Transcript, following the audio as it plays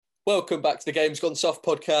Welcome back to the Games Gone Soft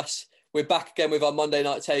podcast. We're back again with our Monday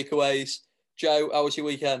night takeaways. Joe, how was your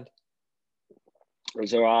weekend? It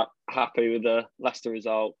was all right. Happy with the Leicester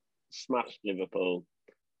result. Smashed Liverpool.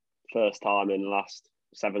 First time in the last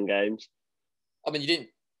 7 games. I mean, you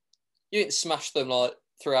didn't smash them like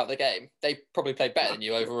throughout the game. They probably played better than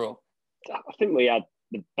you overall. I think we had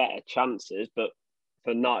the better chances, but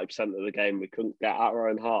for 90% of the game, we couldn't get out our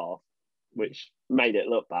own half, which made it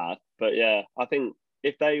look bad. But yeah, I think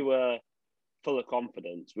if they were full of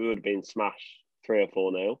confidence, we would have been smashed 3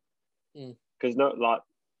 or 4-0. Because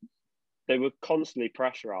they were constantly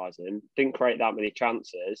pressurising, didn't create that many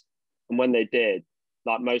chances, and when they did,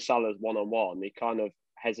 like Mo Salah's one-on-one, he kind of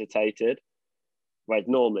hesitated, whereas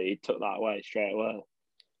normally he took that away straight away.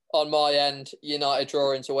 On my end, United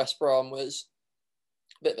drawing to West Brom was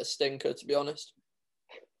a bit of a stinker, to be honest.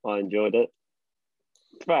 I enjoyed it.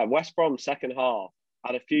 Fair, West Brom's second half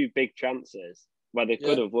had a few big chances where they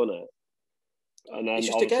could have won it. And then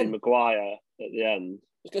obviously again, Maguire at the end.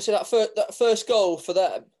 I was going to say that first goal for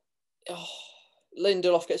them,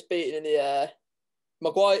 Lindelof gets beaten in the air.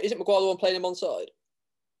 Maguire, isn't Maguire the one playing him onside?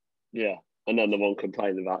 Yeah, and then the one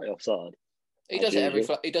complaining about the offside. He does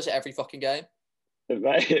it every fucking game.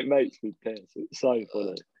 It makes me piss. It's so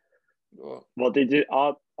funny. Well, did you?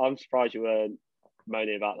 I'm surprised you weren't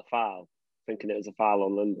moaning about the foul, thinking it was a foul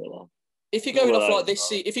on Lindelof. If you're going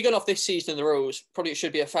off this season, the rules probably it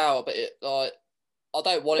should be a foul, but I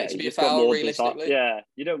don't want it to be a foul realistically. Yeah,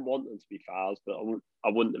 you don't want them to be fouls, but I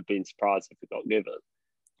wouldn't have been surprised if it got given.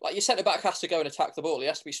 Like your centre back has to go and attack the ball. He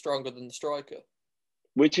has to be stronger than the striker.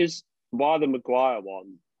 Which is why the Maguire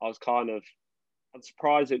one, I'm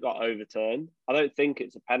surprised it got overturned. I don't think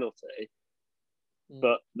it's a penalty,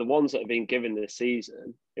 but the ones that have been given this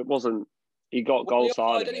season, it wasn't. He got goal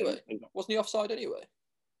side anyway. Wasn't he offside anyway?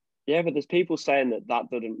 Yeah, but there's people saying that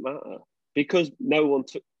doesn't matter because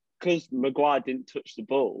because Maguire didn't touch the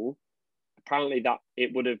ball. Apparently, that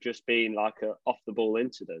it would have just been like a off the ball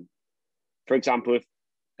incident. For example, if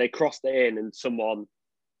they crossed it in and someone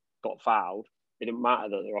got fouled, it didn't matter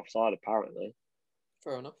that they're offside. Apparently,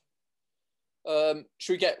 fair enough.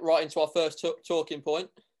 Should we get right into our first talking point?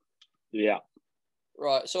 Yeah.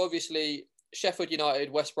 Right. So obviously, Sheffield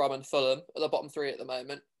United, West Brom, and Fulham are the bottom 3 at the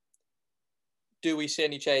moment. Do we see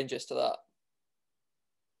any changes to that?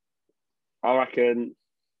 I reckon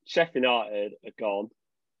Sheffield United are gone.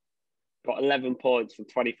 Got 11 points from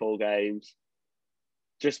 24 games.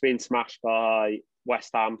 Just been smashed by West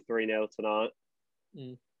Ham 3-0 tonight.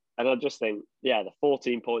 And I just think, the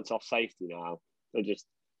 14 points off safety now. They're just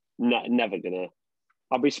never going to...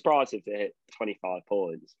 I'd be surprised if they hit 25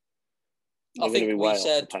 points. I think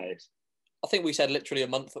we said literally a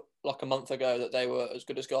month ago that they were as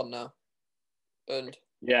good as gone now. And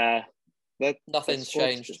nothing's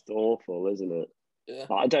changed. It's just awful, isn't it? Yeah.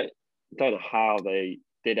 I don't know how they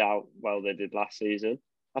did how well they did last season.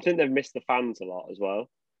 I think they've missed the fans a lot as well.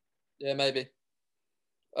 Yeah, maybe.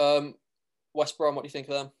 West Brom, what do you think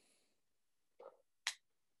of them?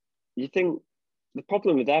 You think the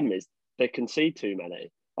problem with them is they concede too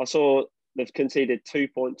many. I saw they've conceded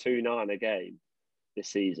 2.29 a game this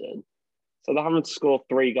season. So they're having to score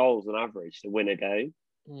 3 goals on average to win a game.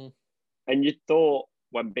 And you thought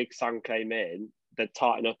when Big Sam came in, they'd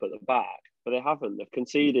tighten up at the back, but they haven't. They've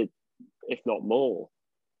conceded, if not more.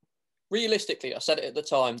 Realistically, I said it at the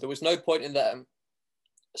time, there was no point in them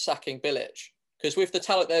sacking Bilic, because with the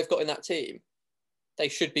talent they've got in that team, they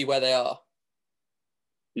should be where they are.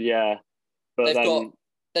 Yeah. But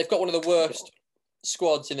they've got one of the worst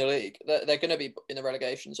squads in the league. They're going to be in the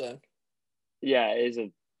relegation zone. Yeah, it is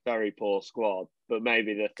a very poor squad, but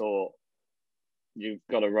maybe they thought you've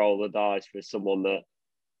got to roll the dice with someone that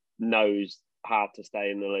knows how to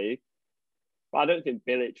stay in the league. But I don't think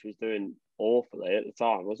Bilic was doing awfully at the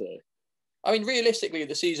time, was he? I mean, realistically,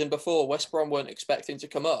 the season before, West Brom weren't expecting to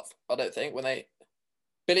come up, I don't think, when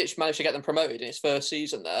Bilic managed to get them promoted in his first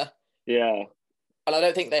season there. Yeah. And I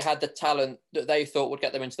don't think they had the talent that they thought would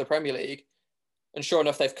get them into the Premier League. And sure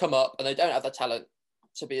enough, they've come up and they don't have the talent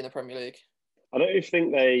to be in the Premier League. I don't even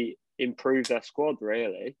think they improved their squad,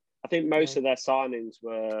 really. I think most of their signings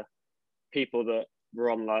were people that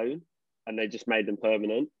were on loan and they just made them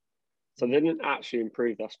permanent. So they didn't actually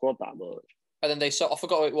improve their squad that much. And then I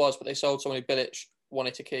forgot who it was, but they sold someone who Bilic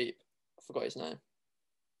wanted to keep. I forgot his name.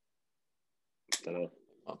 Don't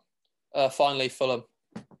know. Finally, Fulham.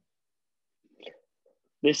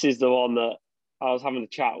 This is the one that I was having a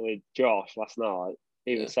chat with Josh last night.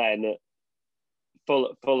 He was saying that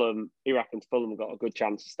Fulham, he reckons Fulham got a good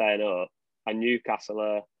chance of staying up, and Newcastle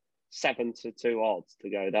are 7-2 odds to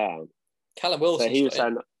go down. Callum Wilson. So he was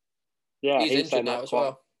saying, he's injured now as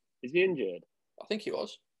well. Is he injured? I think he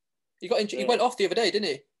was. He got injured. Yeah. He went off the other day, didn't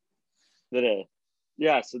he? Did he?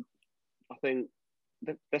 Yeah. So I think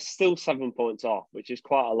they're still 7 points off, which is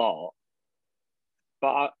quite a lot.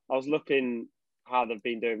 But I was looking how they've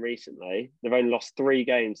been doing recently. They've only lost 3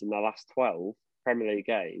 games in their last 12 Premier League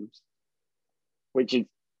games, which is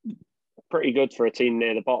pretty good for a team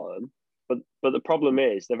near the bottom. But the problem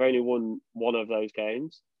is they've only won 1 of those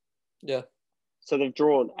games. Yeah. So they've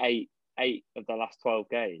drawn 8 of the last 12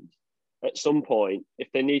 games. At some point, if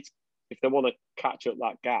they want to catch up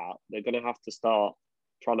that gap, they're going to have to start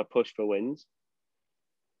trying to push for wins.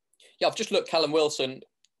 Yeah, I've just looked. Callum Wilson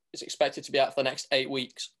is expected to be out for the next 8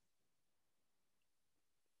 weeks.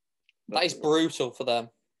 That is brutal for them.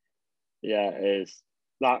 Yeah, it is.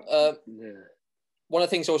 One of the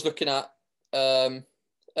things I was looking at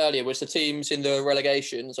earlier was the teams in the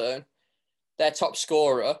relegation zone. Their top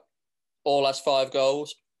scorer all has 5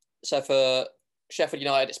 goals. So for Sheffield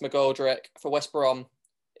United, it's McGoldrick. For West Brom,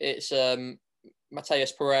 it's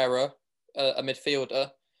Mateus Pereira, a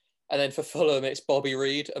midfielder. And then for Fulham, it's Bobby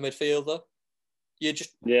Reed, a midfielder. Your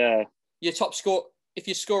top score. If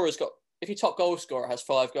your top goal scorer has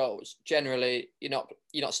 5 goals, generally you're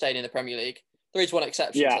not staying in the Premier League. There is one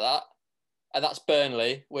exception to that, and that's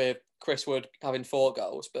Burnley with Chris Wood having 4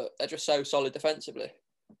 goals, but they're just so solid defensively.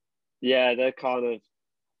 Yeah, they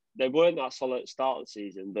weren't that solid at the start of the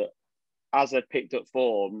season, but as they picked up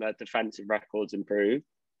form, their defensive records improved.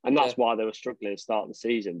 And that's why they were struggling at the start of the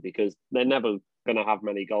season, because they're never going to have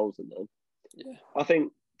many goals in them. Yeah. I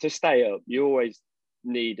think to stay up, you always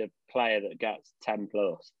need a player that gets 10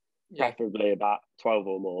 plus, preferably about 12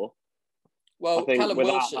 or more. Well, I think Callum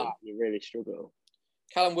without Wilson, that, you really struggle.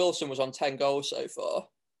 Callum Wilson was on 10 goals so far.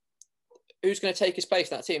 Who's going to take his place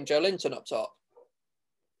in that team? Joe Linton up top?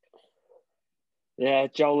 Yeah,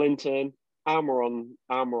 Joe Linton. Almiron,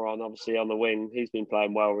 obviously on the wing. He's been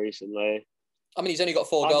playing well recently. I mean, he's only got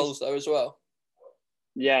 4 goals though as well.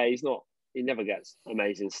 Yeah, he never gets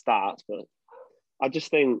amazing stats, but I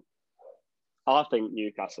think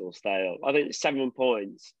Newcastle will stay up. I think 7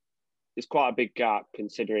 points is quite a big gap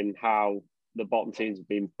considering how the bottom teams have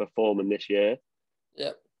been performing this year.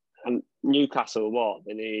 Yeah. And Newcastle,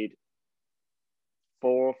 they need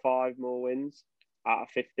 4 or 5 more wins out of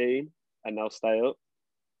 15 and they'll stay up.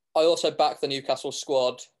 I also back the Newcastle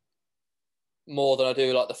squad more than I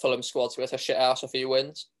do like the Fulham squad to be able to shit out a few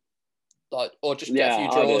wins, or just get a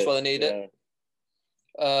few draws where they need it.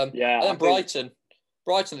 And then Brighton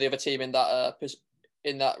are the other team in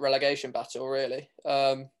that relegation battle. Really,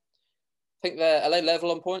 I think are they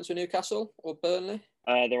level on points with Newcastle or Burnley?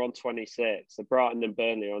 They're on 26. So Brighton and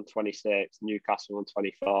Burnley are on 26. Newcastle on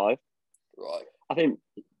 25. Right. I think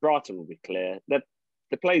Brighton will be clear.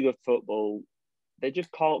 They play good football. They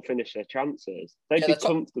just can't finish their chances. They'd be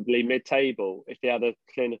comfortably mid-table if they had a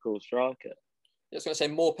clinical striker. I was going to say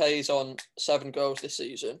Morpé's on 7 goals this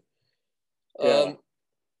season. Yeah.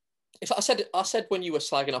 I said when you were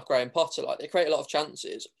slagging off Graham Potter, like they create a lot of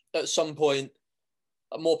chances. At some point,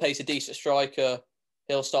 Morpé's a decent striker.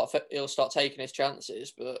 He'll start taking his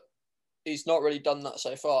chances, but he's not really done that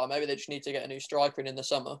so far. Maybe they just need to get a new striker in the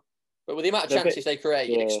summer. But with the amount of chances they create,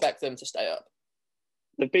 you'd expect them to stay up.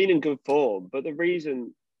 They've been in good form, but the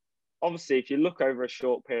reason, obviously, if you look over a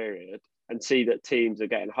short period and see that teams are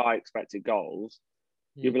getting high expected goals,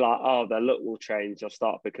 you'll be like, oh, their luck will change. They'll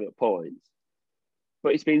start picking up points.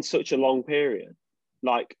 But it's been such a long period.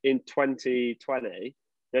 Like in 2020,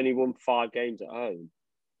 they only won 5 games at home.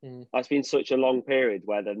 It's been such a long period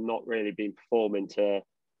where they've not really been performing to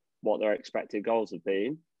what their expected goals have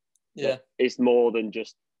been. Yeah. It's more than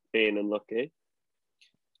just being unlucky.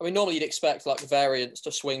 I mean, normally you'd expect like variance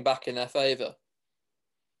to swing back in their favour.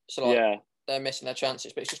 So they're missing their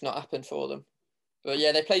chances, but it's just not happened for them. But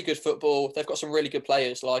yeah, they play good football. They've got some really good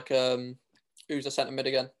players like who's the centre mid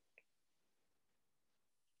again?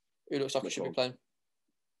 Who looks like he should be playing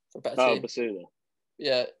for a better team? Basuma.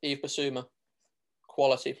 Yeah, Yves Basuma.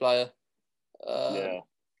 Quality player.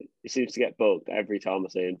 He seems to get booked every time I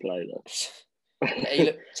see him play though.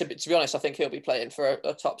 To be honest, I think he'll be playing for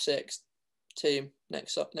a top 6 team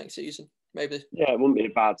next season, maybe. Yeah, it wouldn't be a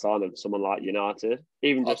bad sign of someone like United,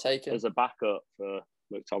 even just as a backup for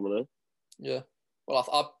McTominay. Yeah, well,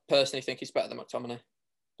 I personally think he's better than McTominay,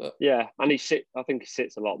 but yeah, and I think he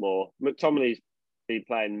sits a lot more. McTominay's been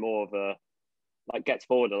playing more of gets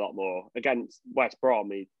forward a lot more against West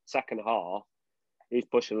Brom. Second half, he's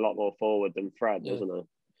pushing a lot more forward than Fred, doesn't he?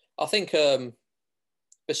 I think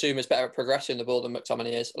Basuma's better at progressing the ball than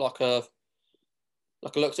McTominay is. I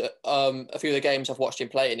looked at a few of the games I've watched him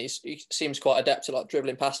play, and he seems quite adept at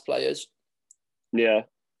dribbling past players. Yeah.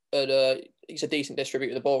 And he's a decent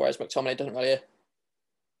distributor of the ball, whereas McTominay doesn't really.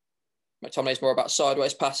 McTominay's more about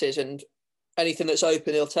sideways passes and anything that's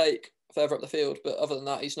open he'll take further up the field. But other than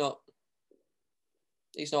that, he's not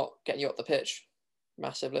getting you up the pitch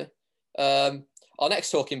massively. Our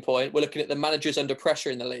next talking point, we're looking at the managers under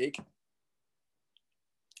pressure in the league.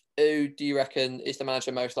 Who do you reckon is the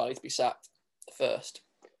manager most likely to be sacked first?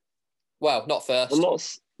 Well, not first.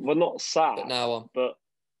 We're not sacked. But now on. But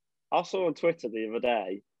I saw on Twitter the other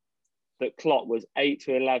day that Klopp was 8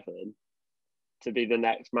 to 11 to be the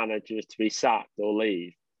next manager to be sacked or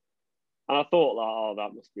leave. And I thought,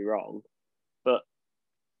 that must be wrong. But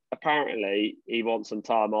apparently he wants some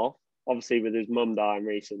time off. Obviously, with his mum dying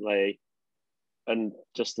recently and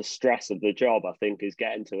just the stress of the job, I think, is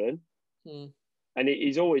getting to him. And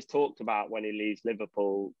he's always talked about when he leaves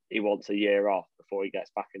Liverpool, he wants a year off before he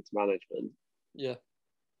gets back into management. Yeah.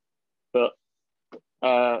 But,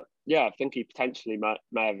 I think he potentially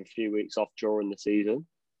may have a few weeks off during the season.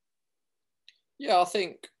 Yeah, I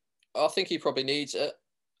think he probably needs it.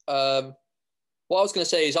 What I was going to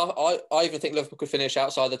say is I even think Liverpool could finish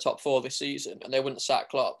outside the top 4 this season and they wouldn't sack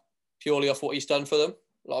Klopp purely off what he's done for them.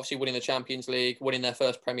 Like obviously winning the Champions League, winning their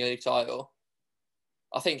first Premier League title.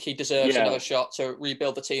 I think he deserves another shot to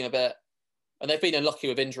rebuild the team a bit. And they've been unlucky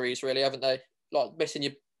with injuries, really, haven't they? Like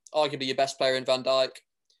missing arguably your best player in Van Dijk,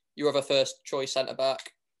 your other first choice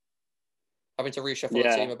centre-back, having to reshuffle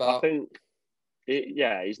the team about. I think,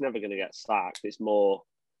 he's never going to get sacked. It's more,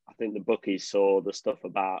 I think the bookies saw the stuff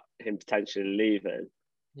about him potentially leaving,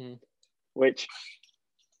 which,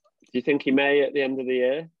 do you think he may at the end of the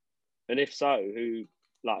year? And if so, who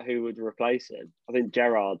would replace him? I think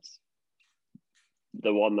Gerrard's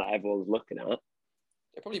the one that everyone's looking at.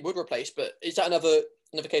 They probably would replace, but is that another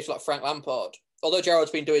case like Frank Lampard? Although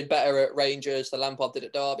Gerrard's been doing better at Rangers than Lampard did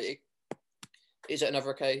at Derby, is it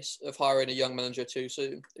another case of hiring a young manager too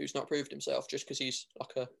soon who's not proved himself just because he's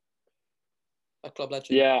like a club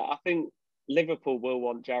legend? Yeah, I think Liverpool will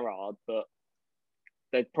want Gerrard, but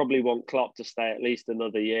they'd probably want Klopp to stay at least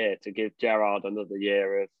another year to give Gerrard another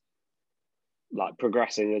year of like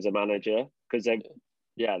progressing as a manager, because they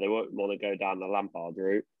won't want to go down the Lampard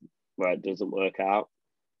route where it doesn't work out.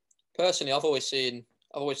 Personally, I've always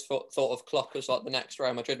thought of Klopp as like the next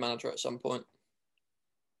Real Madrid manager at some point.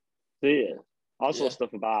 Do you? I saw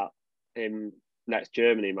stuff about him next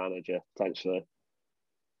Germany manager, potentially.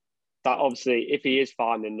 That obviously, if he is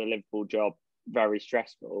finding the Liverpool job very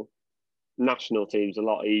stressful, national team's a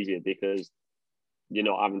lot easier because you're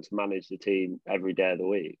not having to manage the team every day of the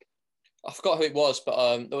week. I forgot who it was,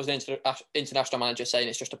 but there was an international manager saying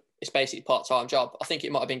it's basically a part-time job. I think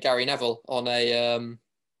it might have been Gary Neville on a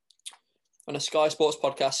Sky Sports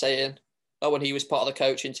podcast saying that when he was part of the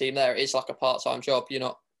coaching team there, it's like a part-time job. You're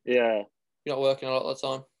not working a lot of the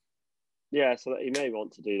time. Yeah, so that he may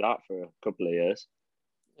want to do that for a couple of years.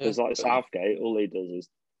 Because like Southgate, all he does is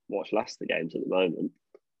watch Leicester games at the moment.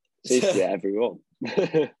 Seems to be everyone.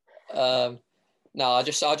 No, I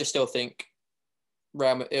just still think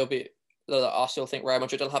I still think Real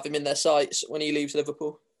Madrid will have him in their sights when he leaves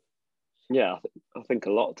Liverpool. Yeah, I think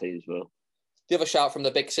a lot of teams will. The other shout from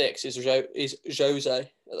the Big Six is Jose at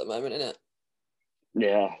the moment, isn't it?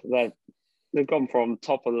 Yeah, they've gone from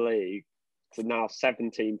top of the league to now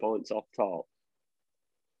 17 points off top.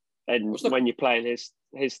 And when you're playing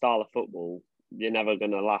his style of football, you're never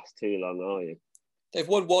going to last too long, are you? They've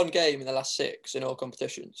won one game in the last 6 in all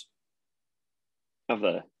competitions. Have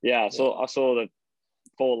they? Yeah, I saw the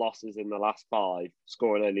 4 losses in the last 5,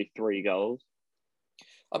 scoring only 3 goals.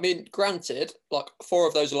 I mean, granted, like 4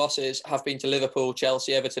 of those losses have been to Liverpool,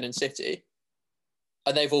 Chelsea, Everton, and City,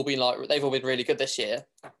 and they've all been really good this year.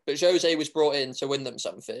 But Jose was brought in to win them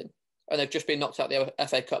something, and they've just been knocked out the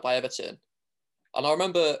FA Cup by Everton. And I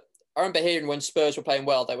remember hearing when Spurs were playing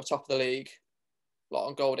well, they were top of the league, like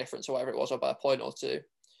on goal difference or whatever it was, or by a point or two.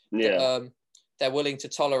 Yeah, that, they're willing to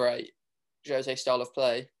tolerate Jose's style of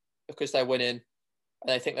play because they're winning, and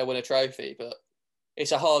they think they'll win a trophy. But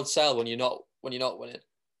it's a hard sell when you're not winning.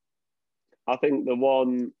 I think the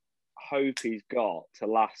one hope he's got to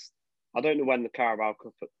last, I don't know when the Carabao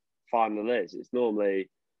Cup final is. It's normally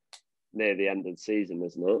near the end of the season,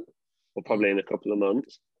 isn't it? Or probably in a couple of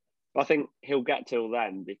months. But I think he'll get till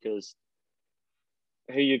then, because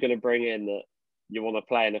who you're going to bring in that you want to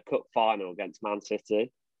play in a cup final against Man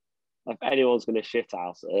City? If anyone's going to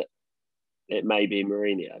shithouse it, it may be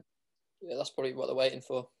Mourinho. Yeah, that's probably what they're waiting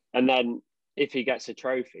for. And then if he gets a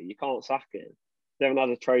trophy, you can't sack him. They haven't had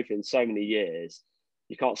a trophy in so many years.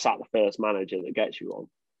 You can't sack the first manager that gets you one.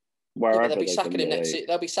 Wherever they'll be sacking him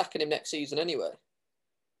they'll be sacking him next season anyway.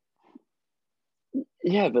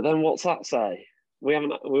 Yeah, but then what's that say? We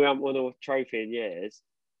haven't won a trophy in years.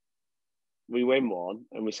 We win one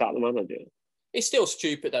and we sack the manager. It's still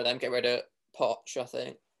stupid though, them get rid of Poch, I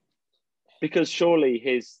think. Because surely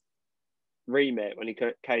his remit when he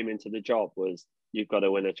came into the job was you've got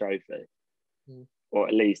to win a trophy, or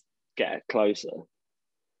at least get it closer.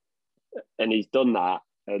 And he's done that,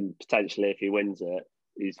 and potentially if he wins it,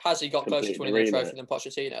 has he got closer to winning the trophy than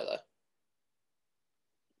Pochettino though?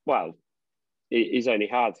 Well, he's only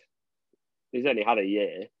had a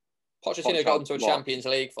year. Pochettino got into a Champions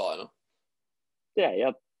League final. Yeah, he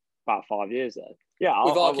had about 5 years there. Yeah, I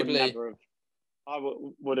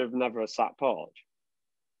would have never sacked Poch.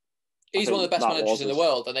 He's one of the best managers in the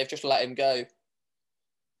world, and they've just let him go.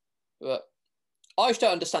 But I just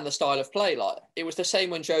don't understand the style of play. Like, it was the same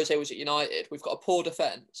when Jose was at United. We've got a poor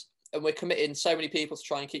defence, and we're committing so many people to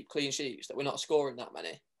try and keep clean sheets that we're not scoring that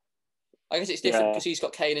many. I guess it's different because he's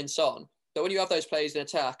got Kane and Son. But when you have those players in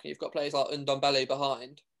attack, and you've got players like Ndombele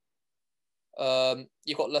behind,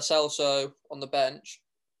 you've got Lo Celso on the bench.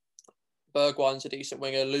 Bergwijn's a decent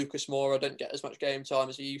winger. Lucas Moura don't get as much game time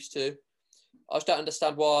as he used to. I just don't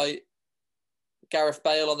understand why Gareth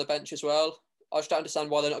Bale on the bench as well. I just don't understand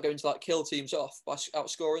why they're not going to like kill teams off by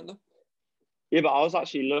outscoring them. Yeah, but I was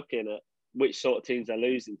actually looking at which sort of teams they're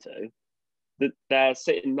losing to. They're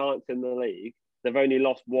sitting 9th in the league. They've only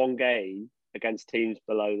lost 1 game against teams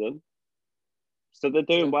below them. So they're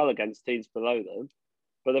doing well against teams below them,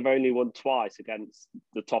 but they've only won twice against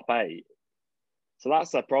the top 8. So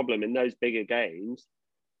that's their problem. In those bigger games,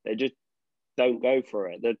 they just don't go for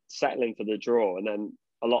it. They're settling for the draw, and then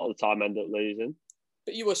a lot of the time end up losing.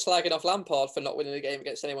 But you were slagging off Lampard for not winning a game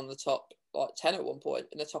against anyone in the top 10 at one point,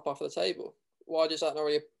 in the top half of the table. Why does that not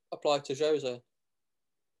really apply to Jose?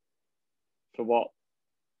 For what?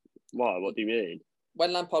 Why? What do you mean?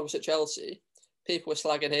 When Lampard was at Chelsea, people were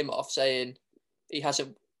slagging him off, saying he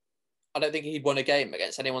hasn't. I don't think he'd won a game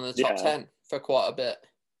against anyone in the top 10 for quite a bit.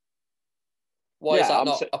 Why is that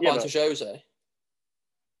not applying to Jose?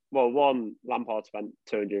 Well, 1, Lampard spent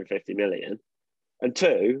 250 million. And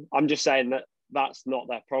 2, I'm just saying that that's not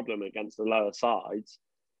their problem against the lower sides.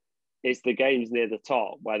 It's the games near the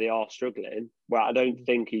top where they are struggling, where I don't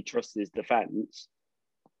think he trusts his defence.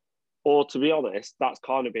 Or to be honest, that's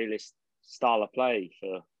kind of been his style of play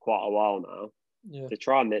for quite a while now. Yeah. To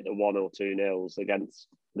try and hit the 1 or 2 nils against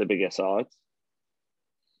the bigger sides.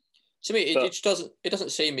 To me, it doesn't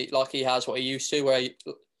seem like he has what he used to, where he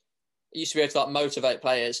used to be able to like motivate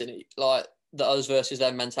players and like the us versus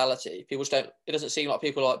them mentality. People just don't. It doesn't seem like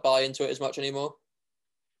people like buy into it as much anymore.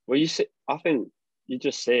 Well, I think you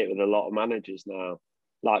just see it with a lot of managers now.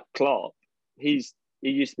 Like Klopp, he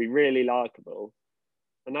used to be really likable,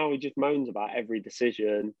 and now he just moans about every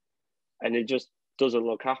decision, and he just doesn't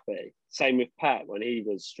look happy. Same with Pep when he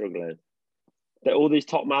was struggling. That all these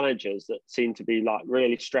top managers that seem to be like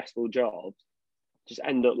really stressful jobs just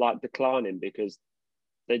end up like declining because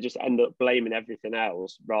they just end up blaming everything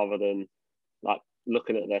else rather than like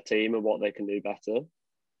looking at their team and what they can do better.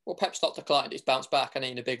 Well, Pep's not declined; he's bounced back and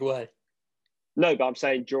in a big way. No, but I'm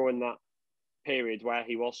saying during that period where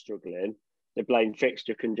he was struggling, they blamed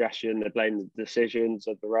fixture congestion, they blamed the decisions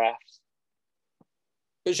of the refs.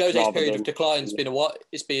 But Jose's period of decline has been a what?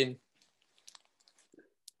 It's been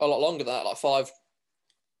a lot longer than that, like 5.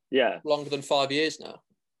 Yeah, longer than 5 years now.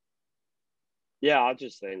 Yeah, I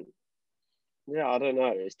just think. Yeah, I don't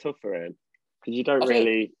know. It's tough for him because you don't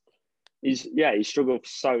really. He struggled for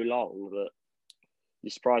so long that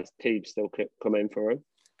you're surprised teams still come in for him.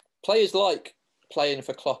 Players like playing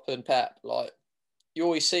for Klopp and Pep, like you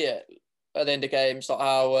always see it at the end of games, like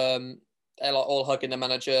how they're like all hugging the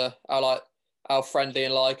manager, how friendly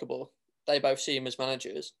and likable they both see him as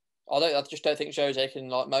managers. I just don't think Jose can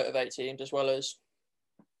like motivate teams as well as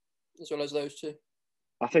those two.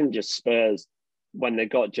 I think just Spurs, when they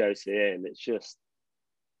got Jose in, it's just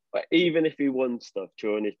even if he won stuff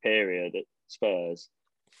during his period at Spurs,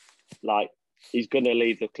 like he's going to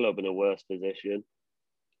leave the club in a worse position.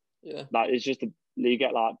 Yeah, like it's just you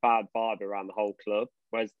get like bad vibe around the whole club.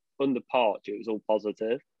 Whereas under Poch, it was all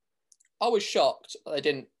positive. I was shocked they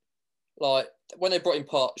didn't like when they brought in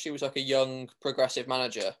Poch. He was like a young progressive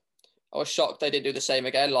manager. I was shocked they didn't do the same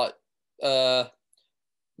again. Like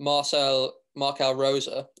Marcel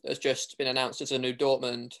Rosa has just been announced as a new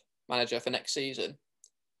Dortmund manager for next season.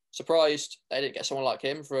 Surprised they didn't get someone like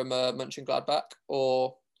him from Mönchengladbach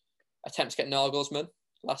or attempt to get Nagelsmann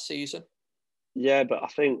last season. Yeah, but I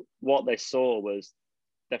think what they saw was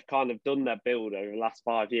they've kind of done their build over the last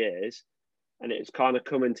 5 years and it's kind of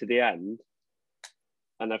coming to the end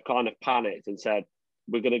and they've kind of panicked and said,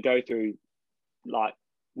 we're going to go through like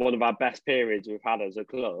one of our best periods we've had as a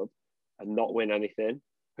club and not win anything.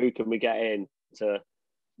 Who can we get in to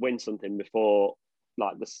win something before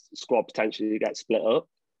like the squad potentially gets split up?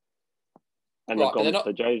 and they've Right, gone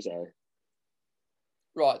for Jose.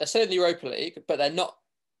 Right, they're still in the Europa League, but they're not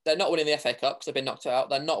winning the FA Cup because they've been knocked out.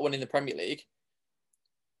 They're not winning the Premier League.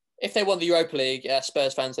 If they won the Europa League, yeah,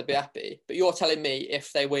 Spurs fans would be happy. But you're telling me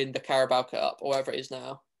if they win the Carabao Cup or whatever it is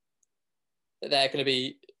now, that they're going to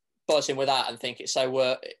be buzzing with that and think it's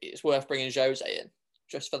worth bringing Jose in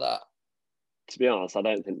just for that. To be honest, I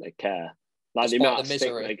don't think they care. Like the amount of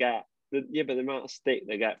stick they get. But the amount of stick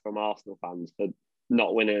they get from Arsenal fans for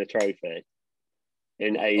not winning a trophy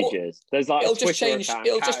in ages. There's like it'll a Twitter just change. account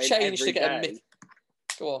It'll just change to get day.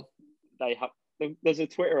 Go on. There's a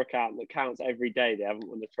Twitter account that counts every day they haven't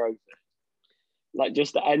won a trophy. Like,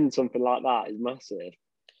 just to end something like that is massive.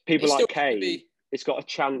 People like Kane, it's got a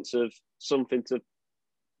chance of something to.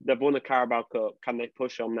 They've won a Carabao Cup. Can they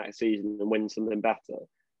push on next season and win something better?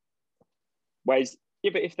 Whereas,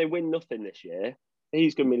 but if they win nothing this year,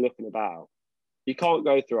 he's going to be looking about. You can't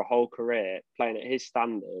go through a whole career playing at his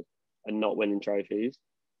standard and not winning trophies.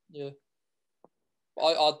 Yeah.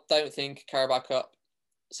 I don't think Carabao Cup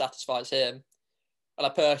satisfies him. And I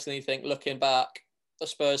personally think, looking back, the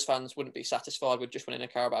Spurs fans wouldn't be satisfied with just winning a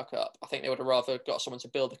Carabao Cup. I think they would have rather got someone to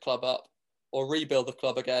build the club up or rebuild the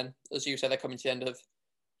club again. As you say, they're coming to the end of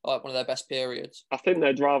one of their best periods. I think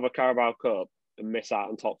they'd rather Carabao Cup and miss out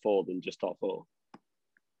on top four than just top four.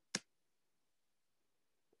 I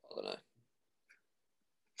don't know.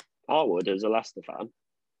 I would, as a Leicester fan.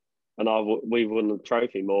 And we've won the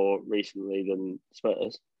trophy more recently than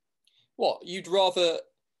Spurs. What? You'd rather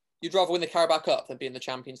win the Carabao Cup than be in the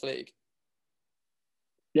Champions League?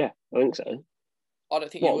 Yeah, I think so. I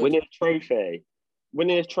don't think you would. Winning a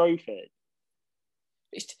trophy.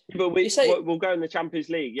 But we'll go in the Champions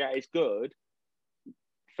League. Yeah, it's good.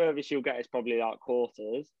 Furthest you'll get is probably like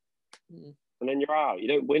quarters. And then you're out. You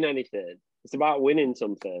don't win anything. It's about winning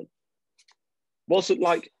something. What's it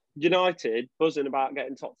like United buzzing about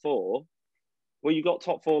getting top four? Well, you got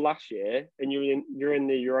top four last year and you're in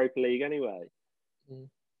the Europa League anyway.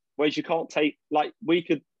 Whereas you can't take, like, we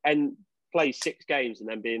could play 6 games and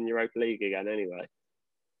then be in the Europa League again anyway.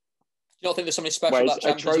 You don't think there's something special about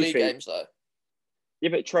Champions League games, though? Yeah,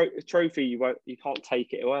 but trophy, you can't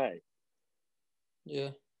take it away. Yeah.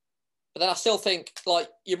 But then I still think, like,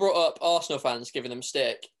 you brought up Arsenal fans giving them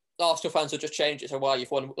stick. The Arsenal fans will just change it to why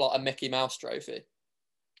you've won, like, a Mickey Mouse trophy.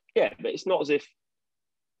 Yeah, but it's not as if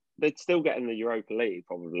they'd still get in the Europa League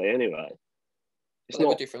probably anyway. It's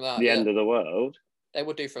not the end of the world. They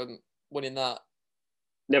would do from winning that.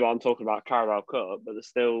 No, but I'm talking about Carabao Cup, but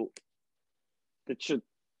they should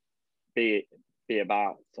be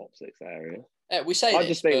about top 6 area. Yeah, we say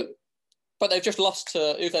this, but they've just lost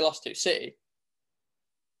to who they lost to? City.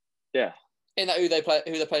 Yeah. Isn't that who they're playing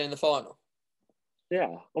in the final?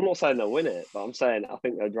 Yeah, I'm not saying they'll win it, but I'm saying I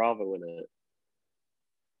think they'd rather win it.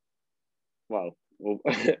 Well,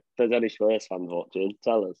 if there's any Spurs fans watching,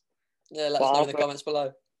 tell us. Yeah, let us know in the comments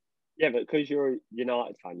below. Yeah, but because you're a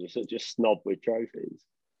United fan, you're such a snob with trophies.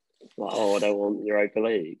 Like, I don't want Europa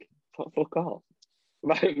League. Fuck off.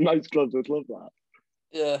 Most clubs would love that.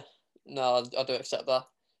 Yeah, no, I do accept that.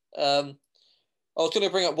 I was going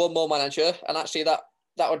to bring up one more manager, and actually that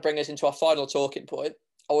would bring us into our final talking point.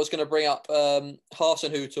 I was going to bring up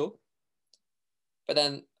Hasenhüttl, but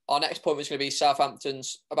then our next point was going to be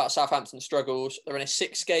Southampton's struggles. They're in a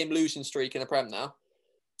 6-game losing streak in the Prem now.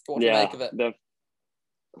 What do you make of it? They're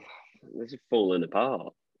just falling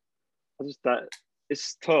apart.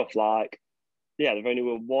 It's tough. Like, yeah, they've only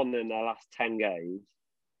won 1 in their last 10 games.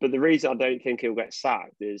 But the reason I don't think he'll get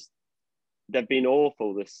sacked is they've been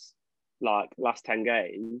awful this last 10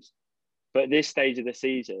 games. But at this stage of the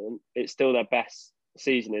season, it's still their best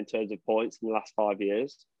season in terms of points in the last 5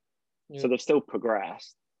 years. Yeah. So they've still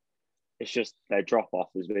progressed. It's just their drop-off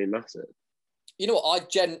has been massive. You know what?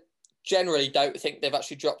 I generally don't think they've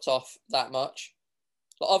actually dropped off that much.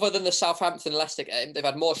 Other than the Southampton-Leicester game, they've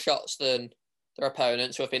had more shots than their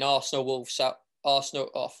opponents, who have been Arsenal, Wolves,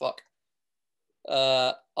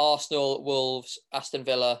 Aston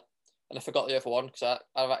Villa, and I forgot the other one because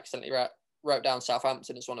I've accidentally wrote down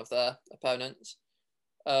Southampton as one of their opponents.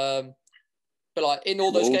 But like in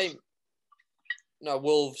all those games, no,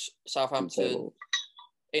 Wolves, Southampton.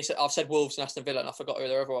 I've said Wolves and Aston Villa, and I forgot who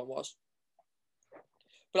their other one was.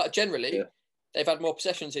 But like generally, they've had more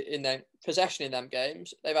possession in them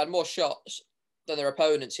games. They've had more shots than their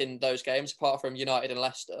opponents in those games, apart from United and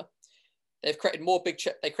Leicester. They've created more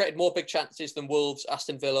big chances than Wolves,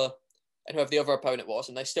 Aston Villa, and whoever the other opponent was,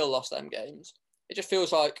 and they still lost them games. It just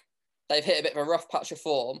feels like they've hit a bit of a rough patch of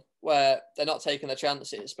form where they're not taking the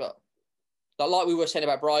chances. But like we were saying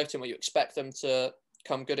about Brighton, where you expect them to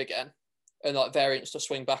come good again and like variants to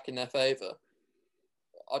swing back in their favour.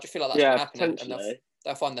 I just feel like that's going to happen, and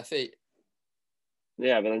they'll find their feet.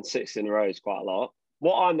 Yeah, but then 6 in a row is quite a lot.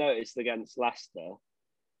 What I noticed against Leicester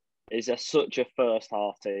is they're such a first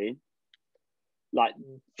half team. Like,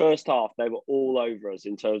 first half, they were all over us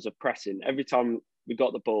in terms of pressing. Every time we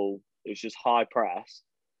got the ball, it was just high press.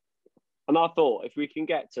 And I thought if we can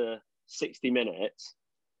get to 60 minutes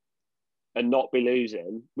and not be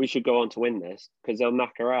losing, we should go on to win this because they'll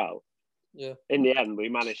knock her out. Yeah. In the end, we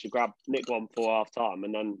managed to nick one before half time,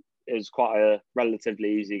 and then it was quite a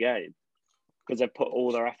relatively easy game because they put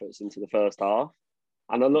all their efforts into the first half.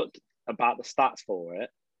 And I looked about the stats for it.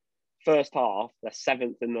 First half, they're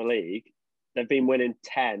 7th in the league. They've been winning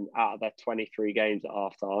 10 out of their 23 games at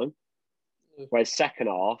half time. Whereas second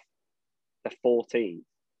half, they're 14th.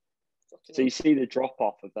 So you see the drop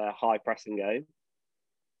off of their high pressing game.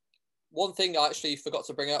 One thing I actually forgot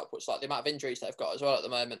to bring up was like the amount of injuries they've got as well at the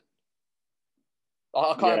moment.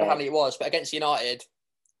 I can't remember how many it was, but against United,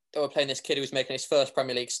 they were playing this kid who was making his first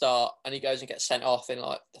Premier League start, and he goes and gets sent off in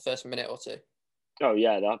like the first minute or two. Oh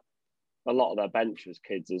yeah, a lot of their bench was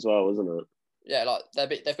kids as well, wasn't it? Yeah, like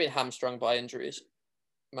they've been hamstrung by injuries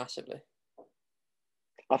massively.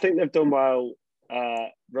 I think they've done well.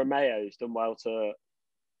 Romeo's done well to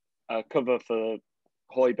cover for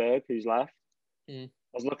Højbjerg, who's left. I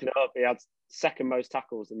was looking it up. He had second most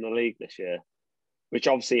tackles in the league this year, which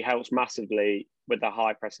obviously helps massively with the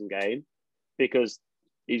high pressing game because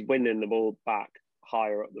he's winning the ball back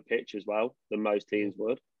higher up the pitch as well than most teams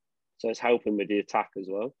would. So it's helping with the attack as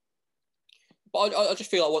well. But I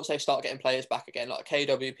just feel like once they start getting players back again, like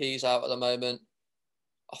KWP's out at the moment.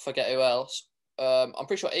 I forget who else. I'm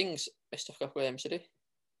pretty sure Ings missed a couple of games, did he?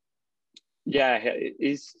 Yeah,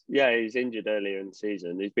 he's injured earlier in the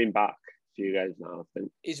season. He's been back a few games now, I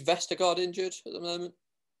think. Is Vestergaard injured at the moment?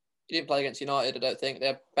 He didn't play against United, I don't think. They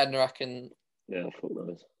have Bednarak and fuck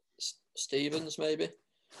knows. Stevens, maybe.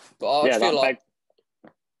 But I feel like...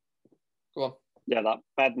 Go on. Yeah, that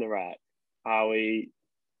Bednarak, how he...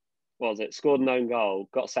 scored an own goal,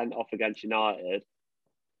 got sent off against United,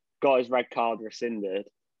 got his red card rescinded,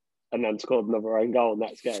 and then scored another own goal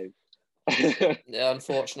next game. Yeah,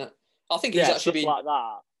 unfortunate. I think he's actually been... like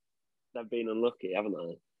that, they've been unlucky, haven't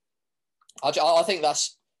they? I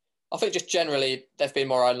think just generally they've been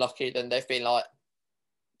more unlucky than they've been like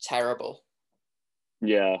terrible.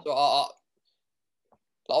 Yeah. So I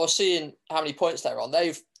was seeing how many points they're on.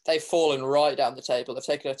 They've fallen right down the table. They've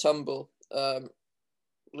taken a tumble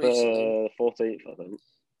recently. 14th, I think.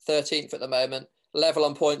 13th at the moment. Level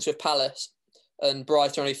on points with Palace, and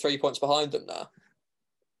Brighton only 3 points behind them now.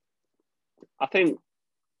 I think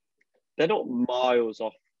they're not miles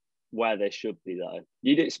off where they should be, though.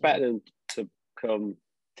 You'd expect them to come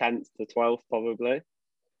 10th to 12th, probably.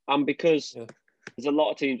 And because there's a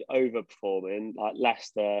lot of teams overperforming, like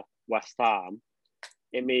Leicester, West Ham,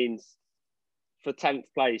 it means for 10th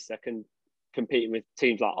place, they can compete with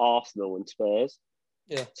teams like Arsenal and Spurs.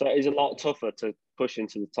 Yeah. So it is a lot tougher to push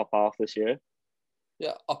into the top half this year.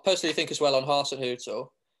 Yeah, I personally think as well on Hasenhüttl,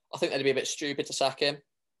 I think they'd be a bit stupid to sack him.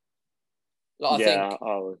 I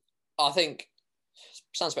think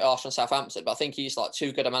sounds a bit harsh on Southampton, but I think he's like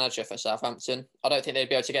too good a manager for Southampton. I don't think they'd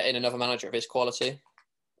be able to get in another manager of his quality.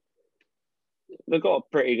 They've got a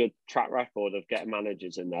pretty good track record of getting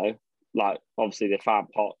managers in though. Like obviously they found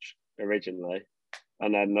Poch originally,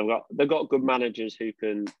 and then they've got good managers who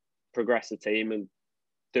can progress the team and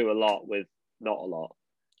do a lot with not a lot.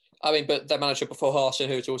 I mean, but their manager before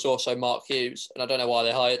Hasenhüttl was also Mark Hughes, and I don't know why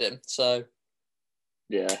they hired him. So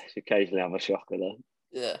yeah, occasionally have a shocker there.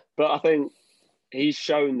 Yeah, but I think he's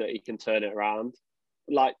shown that he can turn it around.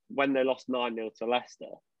 Like when they lost 9-0 to Leicester.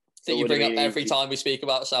 I think you bring up every time we speak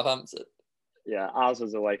about Southampton. Yeah, ours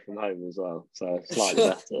was away from home as well, so slightly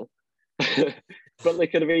better. But they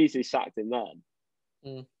could have easily sacked him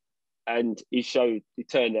then. And he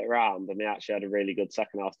turned it around, and he actually had a really good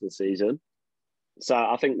second half of the season. So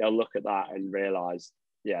I think they'll look at that and realise,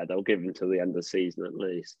 they'll give him till the end of the season at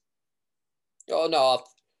least. Oh no,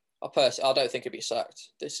 I don't think he'd be sacked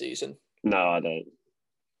this season. No, I don't.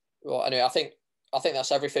 Well, anyway, I think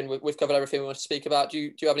that's everything. We've covered everything we want to speak about. Do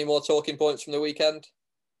you have any more talking points from the weekend?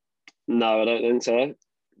 No, I don't think so.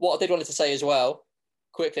 What I did wanted to say as well,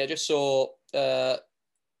 quickly, I just saw,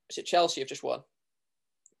 is it Chelsea have just won?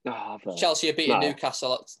 Chelsea are beating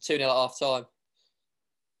Newcastle at 2-0 at half time.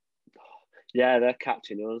 Yeah, they're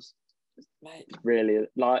catching us. Mate. Really,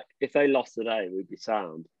 like, if they lost today, we'd be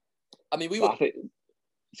sound. I mean, I think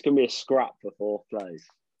it's going to be a scrap for fourth place.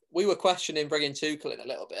 We were questioning bringing Tuchel in a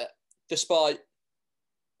little bit, despite,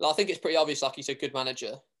 I think it's pretty obvious, like, he's a good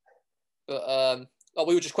manager. But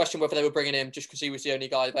we were just questioning whether they were bringing him just because he was the only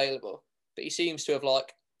guy available. But he seems to have,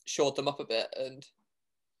 like, shored them up a bit. And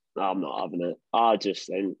No, I'm not having it. I just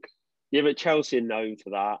think Yeah, but Chelsea are known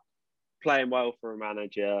for that, playing well for a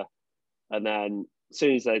manager, and then as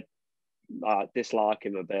soon as they dislike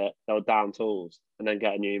him a bit, they'll down tools and then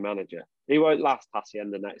get a new manager. He won't last past the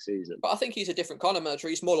end of next season. But I think he's a different kind of manager.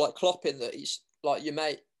 He's more like Klopp in that he's like your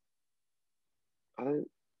mate.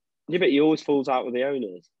 Yeah, but he always falls out with the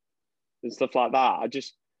owners and stuff like that.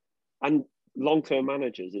 And long-term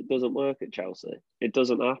managers, it doesn't work at Chelsea. It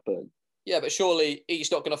doesn't happen. Yeah, but surely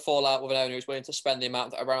he's not going to fall out with an owner who's willing to spend the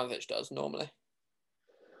amount that Abramovich does normally.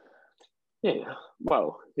 Yeah,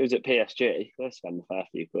 well, he was at PSG. They spend a fair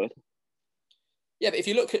few quid. Yeah, but if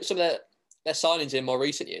you look at some of their signings in more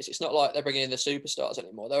recent years, it's not like they're bringing in the superstars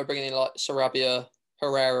anymore. They were bringing in like Sarabia,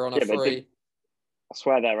 Herrera on a free. I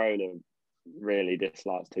swear their owner really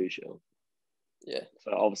dislikes Tuchel. Yeah.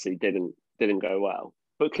 So obviously didn't go well.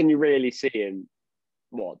 But can you really see him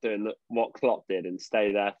doing what Klopp did and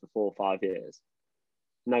stay there for 4 or 5 years?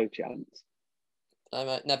 No chance. No,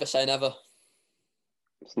 mate, never say never.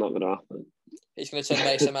 It's not going to happen. He's going to turn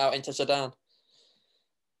Mason Mount into Zidane.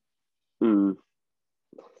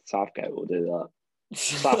 Southgate will do that.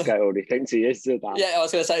 Southgate already thinks he is Zidane. Yeah, I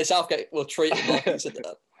was going to say Southgate will treat him like he's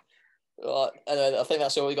Zidane. Right, anyway, I think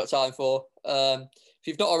that's all we've got time for. If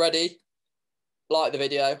you've not already, like the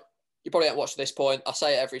video. You probably haven't watched at this point. I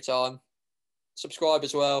say it every time. Subscribe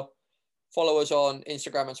as well. Follow us on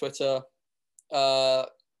Instagram and Twitter.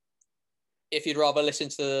 If you'd rather listen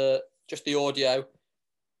to just the audio,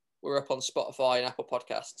 we're up on Spotify and Apple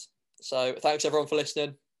Podcasts. So thanks everyone for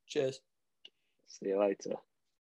listening. Cheers. See you later.